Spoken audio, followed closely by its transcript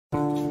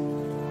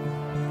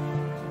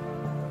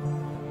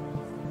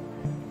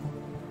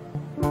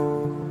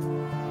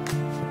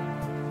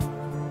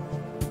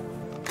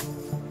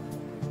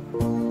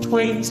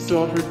Twain's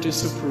daughter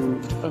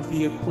disapproved of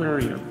the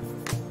aquarium.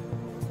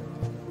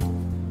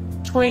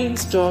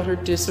 Twain's daughter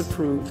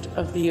disapproved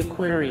of the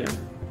aquarium.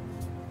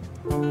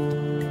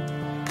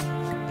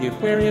 The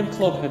Aquarium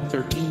Club had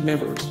 13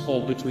 members,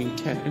 all between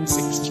 10 and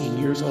 16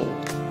 years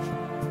old.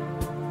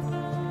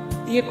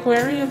 The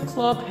Aquarium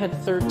Club had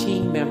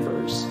 13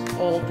 members,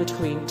 all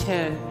between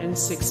 10 and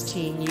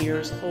 16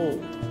 years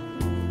old.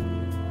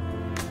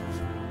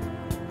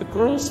 The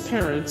girls'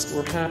 parents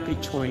were happy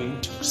Twain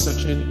took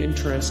such an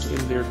interest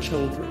in their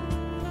children.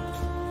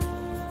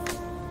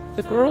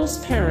 The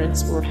girls'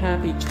 parents were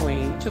happy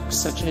Twain took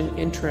such an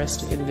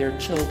interest in their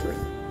children.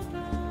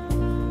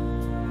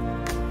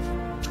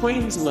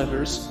 Twain's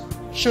letters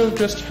show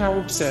just how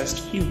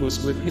obsessed he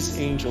was with his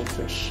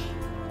angelfish.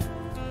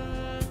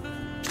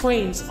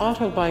 Twain's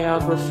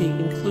autobiography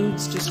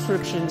includes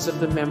descriptions of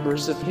the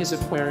members of his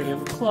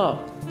Aquarium Club.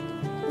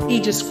 He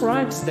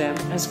describes them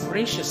as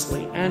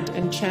graciously and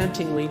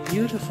enchantingly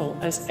beautiful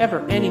as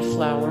ever any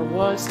flower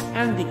was,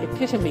 and the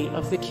epitome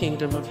of the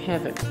kingdom of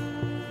heaven.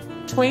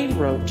 Twain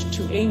wrote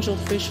to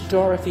angelfish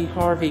Dorothy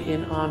Harvey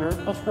in honor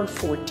of her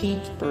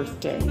 14th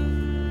birthday.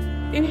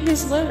 In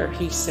his letter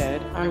he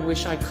said, "I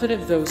wish I could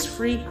have those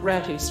free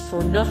gratis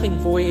for nothing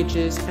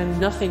voyages and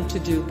nothing to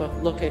do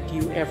but look at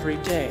you every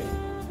day."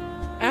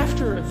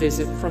 After a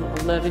visit from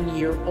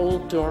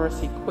 11-year-old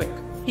Dorothy Quick,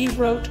 he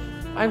wrote,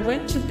 "I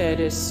went to bed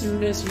as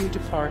soon as you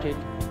departed,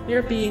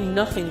 there being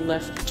nothing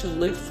left to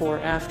live for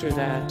after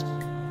that,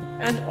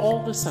 and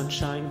all the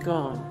sunshine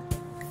gone.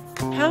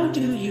 How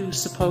do you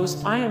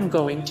suppose I am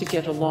going to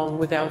get along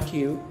without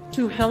you?"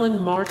 To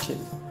Helen Martin,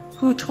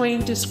 who Twain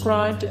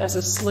described as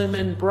a slim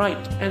and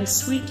bright and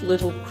sweet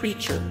little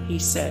creature, he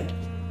said,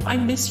 "I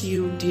miss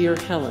you, dear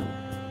Helen.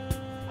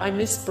 I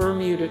miss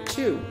Bermuda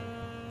too,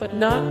 but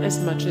not as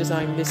much as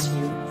I miss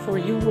you, for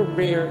you were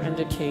rare and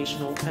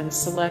occasional and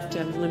select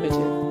and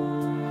limited."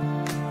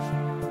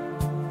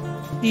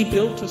 He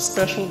built a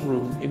special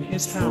room in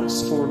his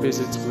house for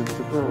visits with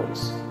the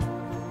girls.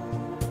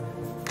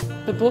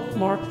 The book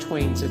Mark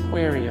Twain's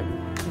Aquarium,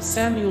 the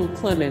Samuel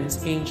Clemens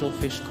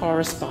Angelfish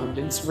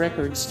correspondence,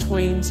 records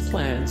Twain's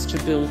plans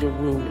to build a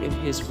room in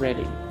his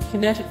Reading,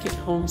 Connecticut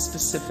home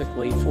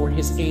specifically for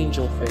his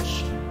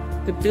angelfish.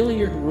 The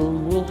billiard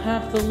room will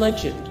have the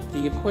legend,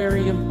 "The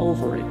Aquarium,"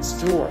 over its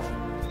door.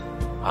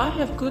 "I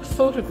have good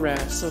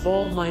photographs of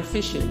all my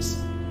fishes,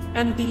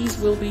 and these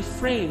will be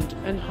framed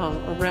and hung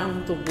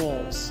around the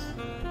walls.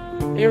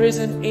 There is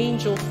an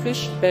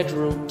angelfish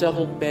bedroom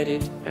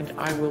double-bedded, and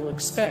I will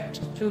expect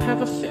to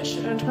have a fish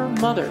and her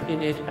mother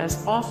in it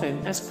as often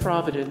as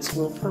Providence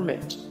will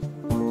permit."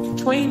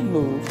 Twain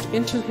moved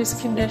into his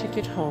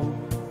Connecticut home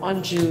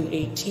on June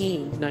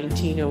 18,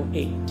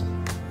 1908.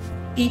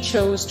 He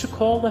chose to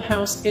call the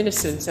house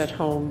Innocence at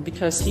home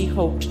because he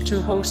hoped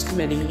to host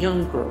many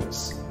young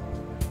girls.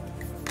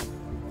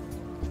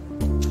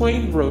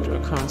 Twain wrote a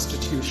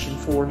constitution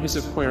for his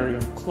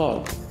Aquarium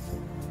Club.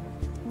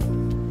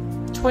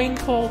 Twain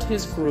called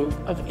his group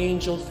of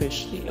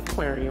angelfish the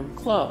Aquarium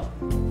Club.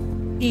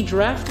 He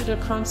drafted a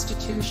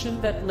constitution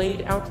that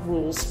laid out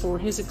rules for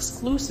his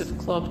exclusive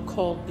club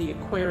called the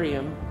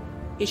Aquarium,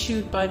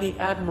 issued by the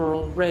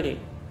Admiral Reading.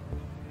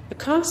 The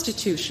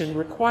Constitution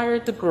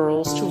required the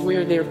girls to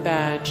wear their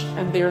badge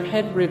and their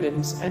head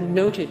ribbons and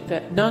noted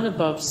that none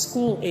above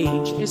school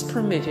age is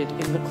permitted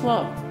in the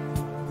club.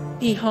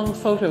 He hung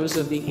photos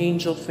of the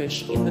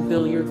angelfish in the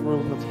billiard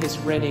room of his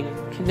Reading,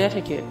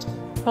 Connecticut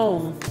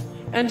home,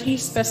 and he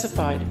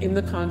specified in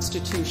the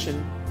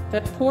Constitution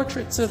that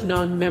portraits of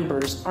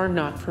non-members are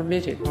not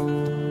permitted.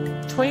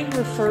 Twain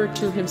referred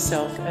to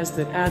himself as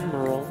the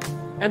Admiral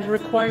and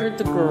required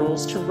the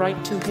girls to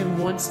write to him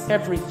once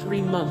every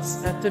 3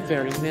 months at the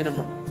very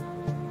minimum.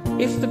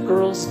 If the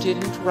girls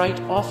didn't write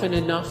often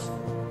enough,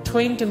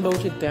 Twain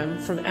demoted them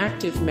from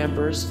active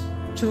members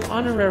to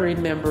honorary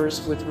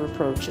members with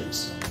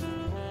reproaches.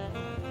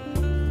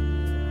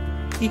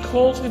 He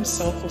called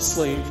himself a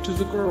slave to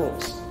the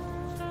girls.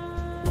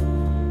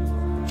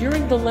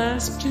 During the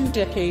last 2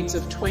 decades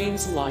of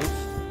Twain's life,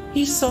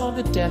 he saw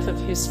the death of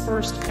his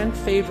first and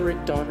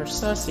favorite daughter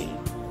Susie,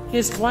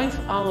 his wife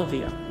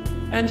Olivia,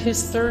 and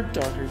his third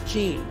daughter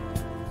Jean.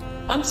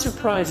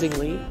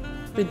 Unsurprisingly,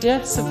 the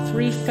deaths of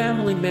 3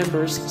 family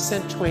members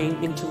sent Twain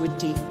into a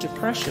deep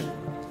depression.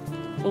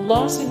 The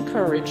loss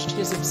encouraged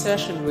his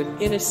obsession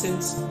with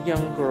innocence,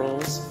 young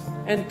girls,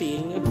 and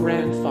being a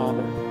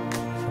grandfather.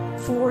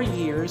 4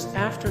 years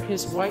after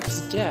his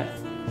wife's death,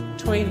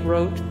 Twain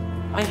wrote,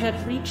 "I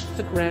had reached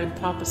the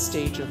grandpapa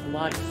stage of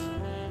life,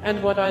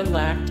 and what I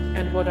lacked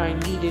and what I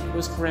needed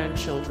was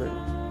grandchildren.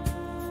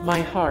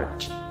 My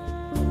heart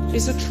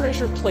is a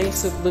treasure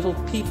place of little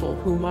people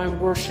whom I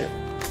worship,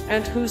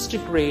 and whose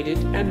degraded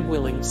and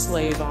willing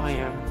slave I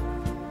am.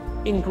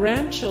 In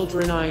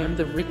grandchildren I am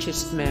the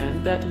richest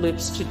man that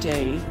lives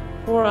today,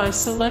 for I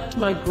select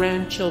my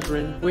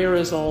grandchildren,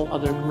 whereas all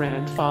other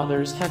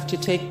grandfathers have to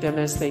take them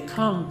as they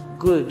come,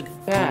 good,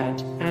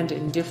 bad, and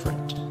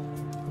indifferent."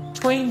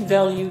 Twain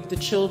valued the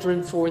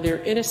children for their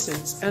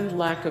innocence and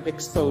lack of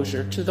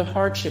exposure to the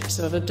hardships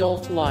of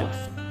adult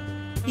life.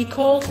 He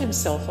called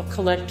himself a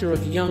collector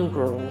of young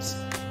girls.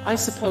 I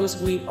suppose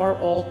we are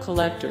all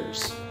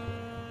collectors.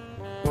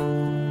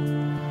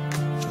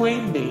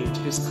 Twain named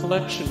his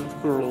collection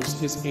of girls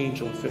his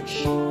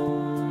angelfish.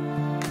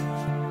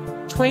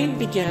 Twain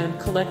began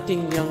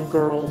collecting young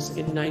girls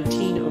in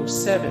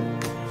 1907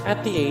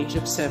 at the age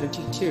of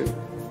 72.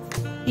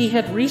 He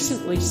had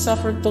recently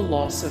suffered the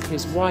loss of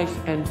his wife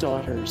and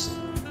daughters,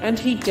 and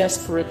he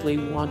desperately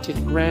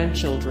wanted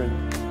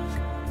grandchildren.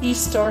 He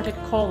started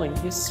calling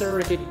his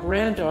surrogate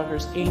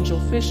granddaughters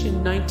angelfish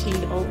in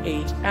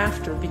 1908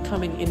 after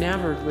becoming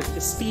enamored with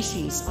the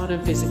species on a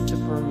visit to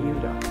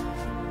Bermuda.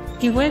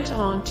 He went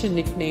on to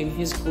nickname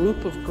his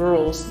group of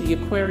girls the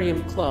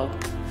Aquarium Club,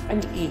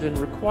 and even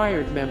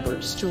required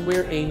members to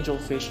wear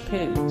angelfish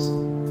pins.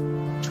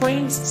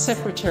 Twain's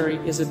secretary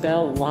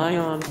Isabel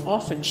Lyon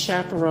often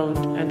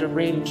chaperoned and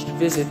arranged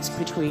visits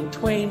between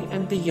Twain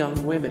and the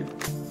young women.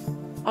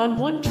 On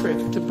one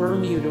trip to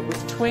Bermuda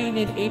with Twain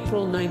in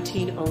April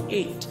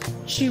 1908,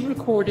 she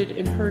recorded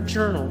in her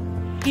journal,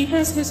 "He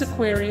has his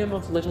aquarium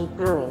of little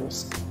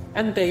girls,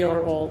 and they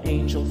are all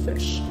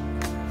angelfish.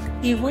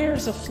 He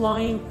wears a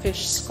flying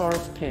fish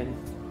scarf pin,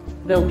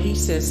 though he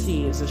says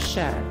he is a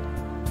shad.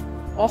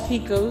 Off he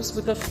goes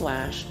with a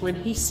flash when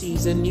he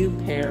sees a new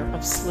pair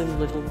of slim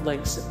little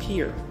legs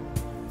appear.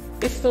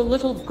 If the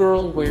little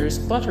girl wears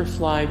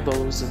butterfly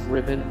bows of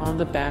ribbon on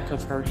the back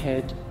of her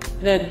head,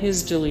 then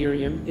his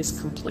delirium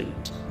is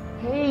complete."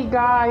 Hey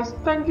guys,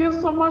 thank you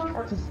so much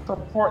for the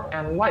support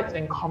and likes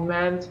and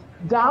comments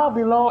down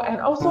below, and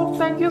also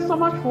thank you so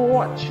much for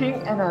watching,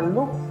 and I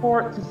look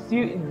forward to see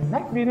you in the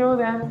next video.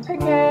 Then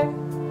take care,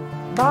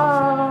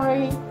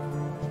 bye.